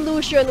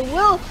Resolution.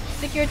 Will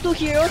secure 2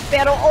 heroes,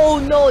 pero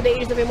oh no, the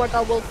Aegis of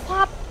Immortal will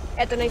pop.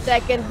 Ito na yung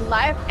second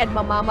life, and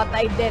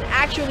mamamatay din.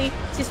 Actually,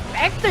 si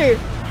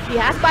Spectre, he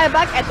has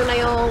buyback. Ito na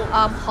yung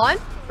hunt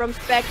from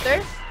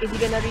Spectre. Is he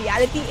gonna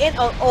reality in?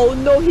 Oh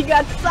no, he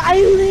got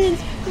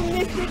silenced!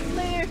 Mystic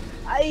Flare!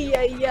 Ay.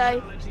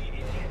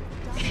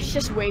 It's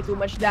just way too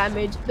much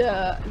damage.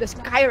 The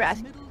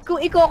Skyras.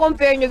 Kung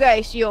i-compare nyo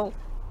guys yung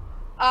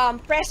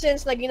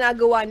presence na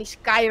ginagawa ni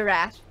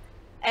Skyras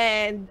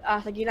and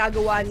sa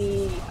ginagawa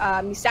ni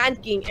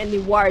Sand King and ni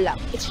Warlock,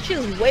 it's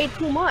just way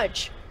too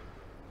much.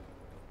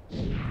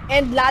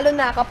 And lalo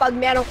na kapag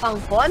meron kang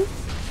hunt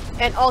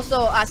and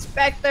also a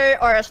Spectre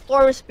or a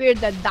Storm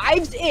Spirit that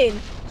dives in,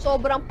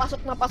 sobrang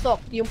pasok na pasok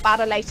yung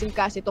paralyzing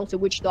cast itong si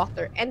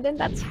Witch.Doctor. And then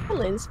that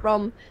silence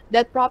from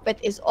Death Prophet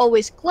is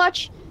always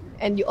clutch,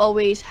 and you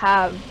always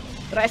have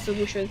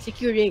Resolution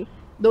securing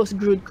those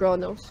Grood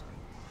Chronos.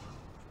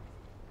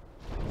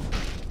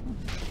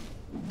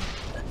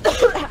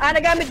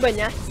 Nagamit ba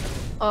niya?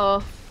 I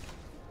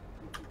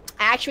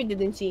actually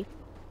didn't see.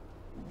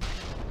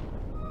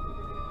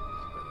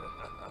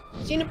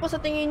 Sino po sa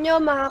tingin nyo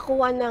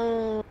makakuha ng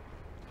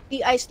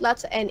TI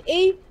slot sa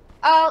NA?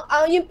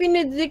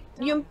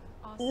 Yung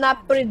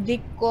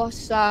na-predict ko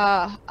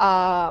sa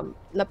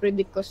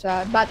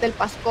Battle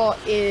Pass ko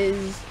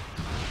is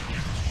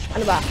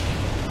ano ba?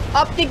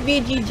 Optic,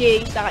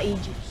 VGJ, saka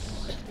EG.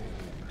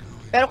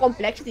 Pero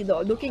complexity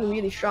though, looking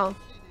really strong.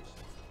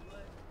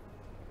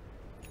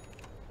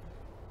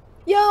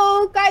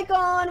 Yo,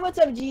 Kaikon! What's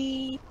up,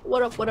 G?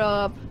 What up, what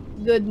up?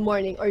 Good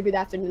morning, or good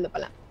afternoon na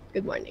pala.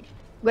 Good morning.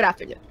 Good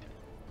afternoon.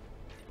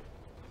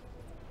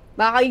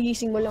 Baka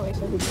kagigising mo lang eh,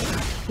 so good morning.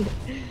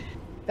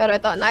 Pero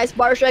ito, nice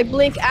bar strike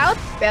blink out.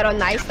 Pero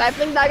nice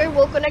stifling dagger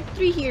will connect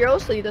 3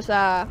 heroes. So dito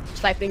sa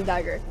stifling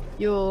dagger,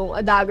 yung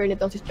dagger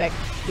nitong si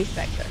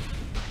Spectre.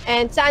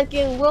 And Sand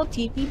King will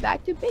TP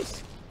back to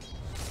base.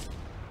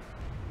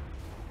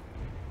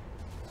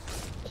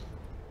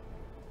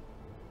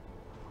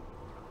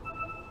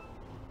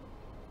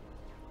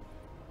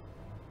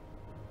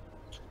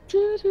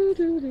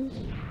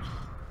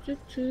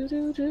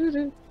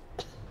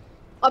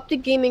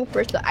 Optic Gaming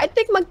first. I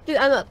think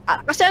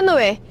kasi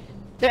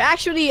they're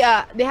actually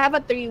they have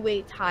a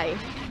 3-way tie.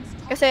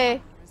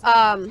 Kasi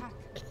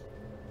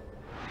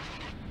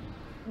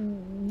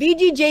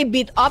VGJ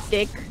beat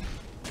Optic,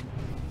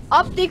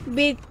 Optic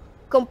beat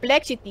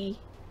Complexity,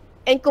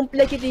 and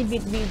Complexity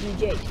beat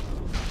VGJ.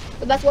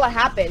 So that's what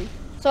happened.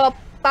 So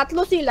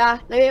tatlo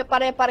sila na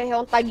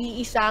pare-parehong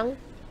tag-iisang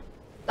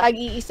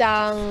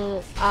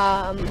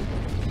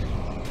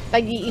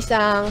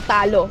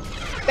talo.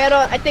 Pero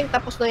I think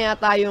tapos na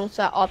yata yung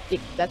sa Optic,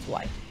 that's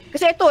why.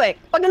 Kasi ito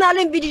pag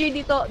nanalo yung VGJ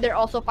dito, they're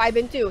also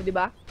 5-2, di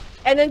ba?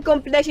 And then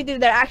Complexity,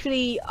 they're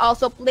actually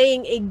also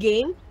playing a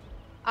game.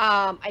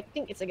 I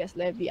think it's against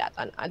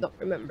Leviathan, I don't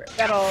remember.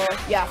 Pero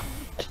yeah,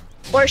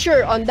 for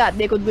sure on that,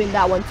 they could win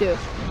that one too.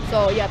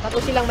 So yeah,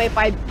 tatlo silang may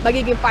 6-1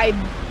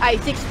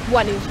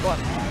 yung score.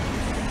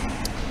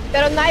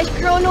 Pero nice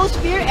Chrono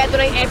Spear.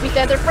 Ito na yung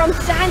epicenter from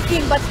Sand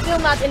King, but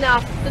still not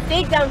enough to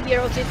take down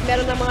heroes. Since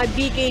meron ng mga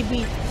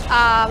BKB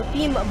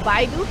team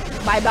Baidu.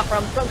 Buyback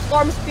from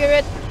Storm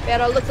Spirit.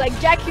 Pero looks like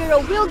Jack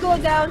Hero will go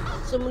down.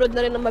 Sumunod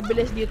na rin ng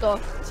mabilis dito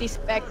si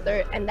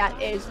Spectre. And that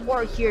is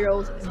 4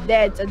 heroes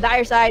dead sa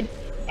dire side.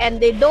 And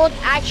they don't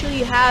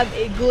actually have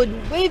a good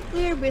wave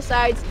clear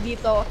besides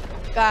dito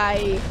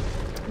kay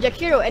Jack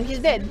Hero. And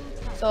he's dead.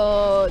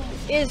 So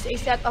this is a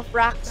set of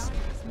racks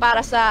para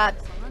sa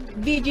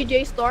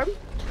VGJ.Storm.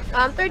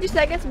 30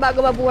 seconds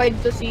bago mabuhay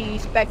dito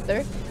si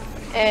Spectre.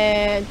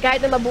 And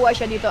kahit na mabuhay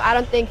siya dito, I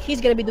don't think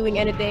he's gonna be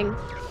doing anything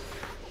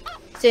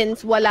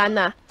since wala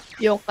na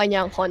yung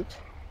kanyang hunt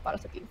para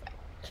sa team fight.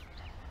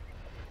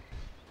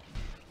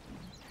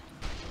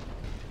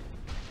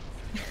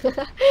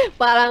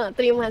 Parang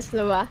 3 months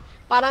na ba?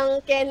 Parang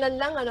kailan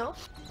lang, ano?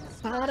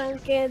 Parang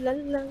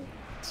kailan lang.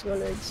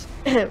 Swallows.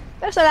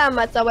 Pero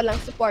salamat sa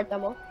walang suporta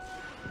mo.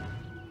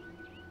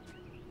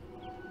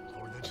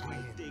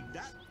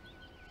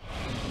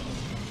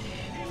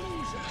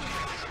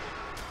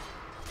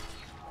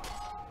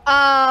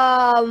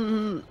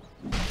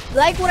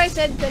 Like what I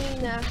said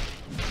kanina,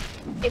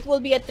 it will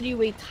be a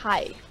 3-way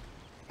tie.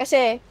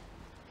 Kasi,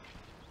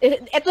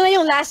 ito na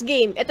yung last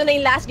game. Ito na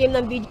yung last game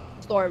ng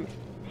VGJ.Storm.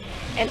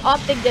 And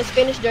Optic just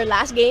finished their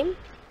last game.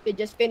 They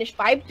just finished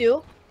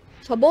 5-2.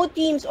 So both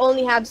teams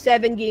only have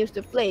 7 games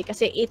to play.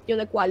 Kasi 8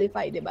 yung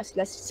nag-qualify, diba?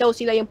 So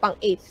sila yung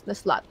pang-8 na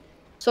slot.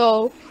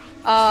 So,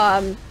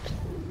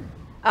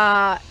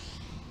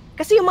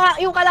 kasi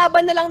yung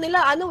kalaban na lang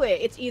nila,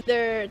 it's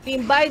either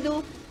Team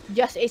Baidu,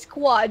 Just a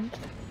Squad,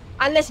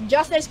 unless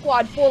Just a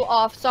Squad pull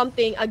off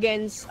something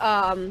against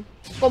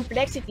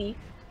Complexity,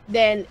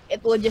 then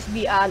it will just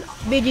be an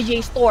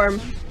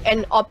VGJ.Storm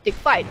and Optic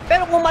fight.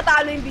 Pero kung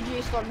matalo yung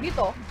VGJ.Storm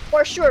dito,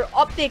 for sure,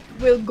 Optic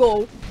will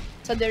go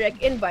sa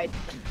direct invite.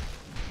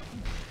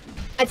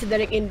 At sa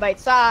direct invite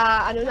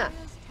sa,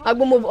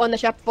 mag-move on na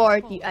siya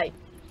for TI.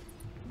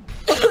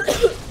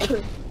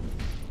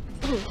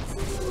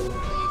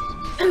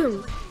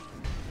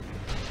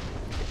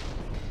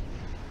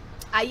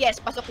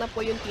 Yes, pasok na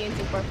po yung TNC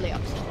for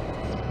playoffs.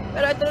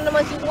 Pero ito na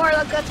naman si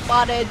Warlock got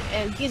spotted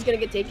and he's gonna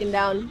get taken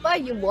down by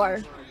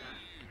War.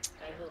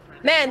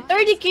 Man,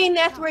 30k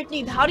net worth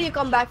lead. How do you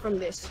come back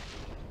from this?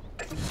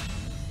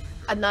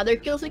 Another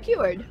kill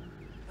secured.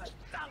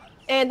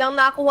 And ang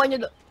nakuha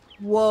nyo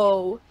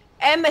whoa.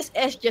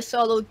 MSS just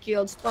solo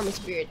killed Storm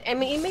Spirit. I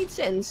mean, it made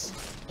sense.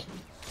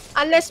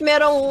 Unless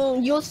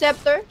merong Yule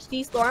Scepter,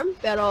 Storm,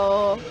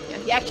 pero yeah,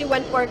 he actually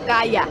went for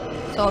Kaya.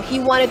 So he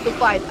wanted to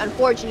fight.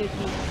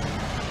 Unfortunately,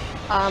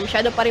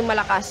 shadow pa rin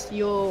malakas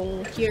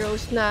yung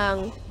heroes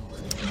ng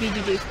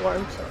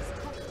VGJ.Storm. So.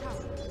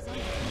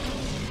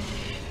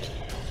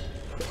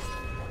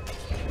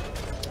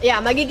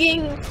 Yeah,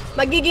 magiging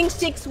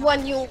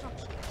 6-1 yung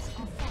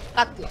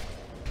tatlo.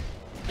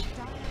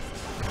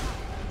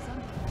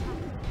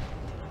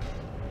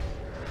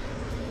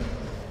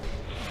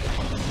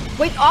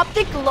 Wait,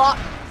 Optic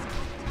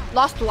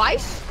lost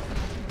twice?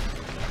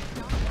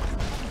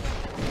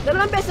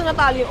 Dalawang beses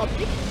natalo yung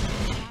Optic?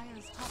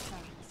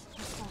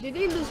 Did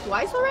they lose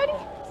twice already?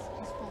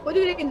 What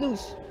do they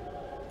lose?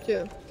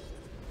 2.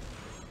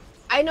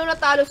 I know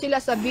natalo sila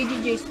sa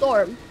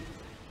VGJ.Storm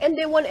and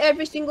they won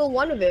every single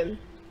one of them.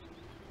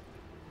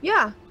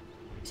 Yeah.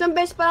 Isang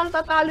beses pa lang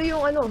natatalo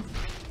yung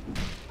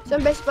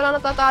Isang beses pa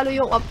lang natatalo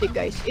yung Optic,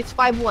 guys. It's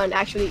 5-1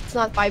 actually. It's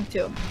not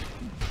 5-2.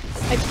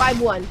 It's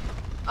 5-1.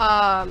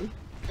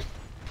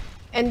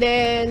 And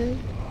then,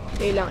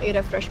 okay lang,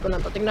 i-refresh ko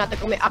lang to. Tingnan natin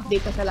kung may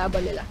update na sa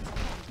laban nila.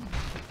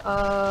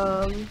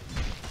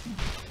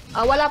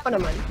 Wala pa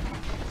naman.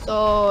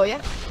 So,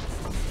 yeah.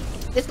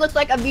 This looks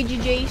like a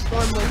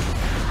VGJ.Storm win.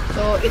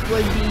 So, it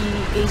will be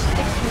a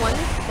 6-1.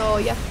 So,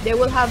 yeah, they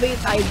will have a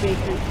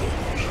tiebreaker here.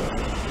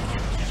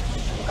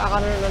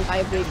 Magkakaroon ng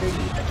tiebreaker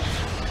dito.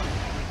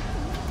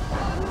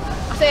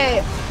 Kasi,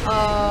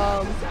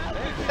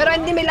 pero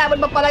hindi may laban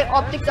pa pala yung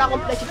Optic sa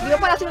Complexity. Di ba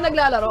pala sila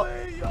naglalaro?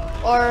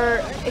 Or,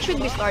 it should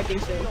be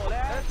starting soon.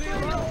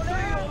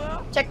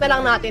 Check na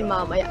lang natin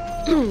mamaya.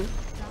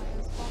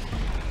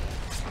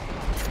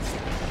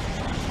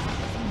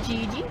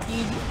 GG.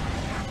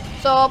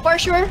 So, for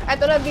sure,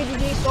 ito na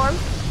VGJ.Storm.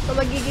 So,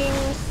 magiging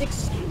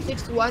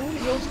 6-1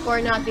 yung score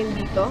natin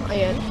dito.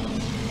 Ayan.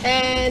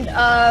 And,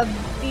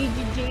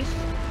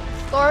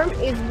 VGJ.Storm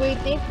is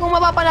waiting. Kung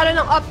mapapanalo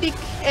ng Optic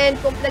and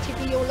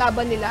Complexity yung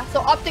laban nila.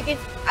 So, Optic is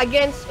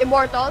against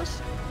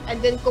Immortals. And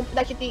then,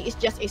 Complexity is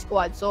just a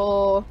squad.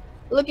 So,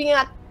 looking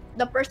at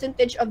the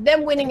percentage of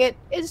them winning it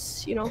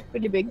is, you know,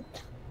 pretty big.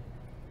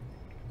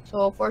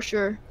 So, for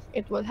sure,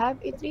 it will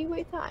have a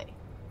 3-way tie.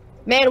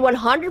 Man,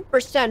 100%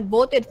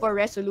 voted for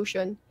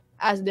Resolution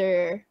as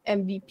their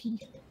MVP.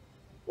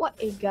 What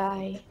a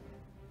guy.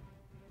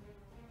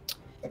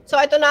 So,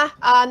 ito na.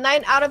 9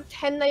 out of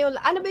 10 na yung...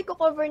 Ano ba yung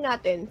cover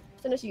natin?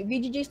 Saan na si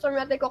VGJ.Storm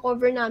natin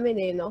cover namin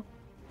eh, no?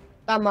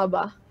 Tama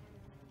ba?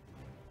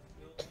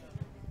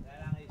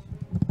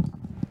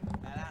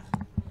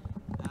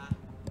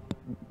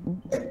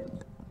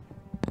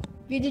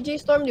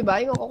 VGJ.Storm, di ba?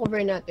 Yung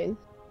cover natin.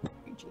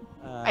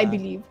 I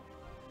believe.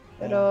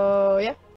 Pero, yeah.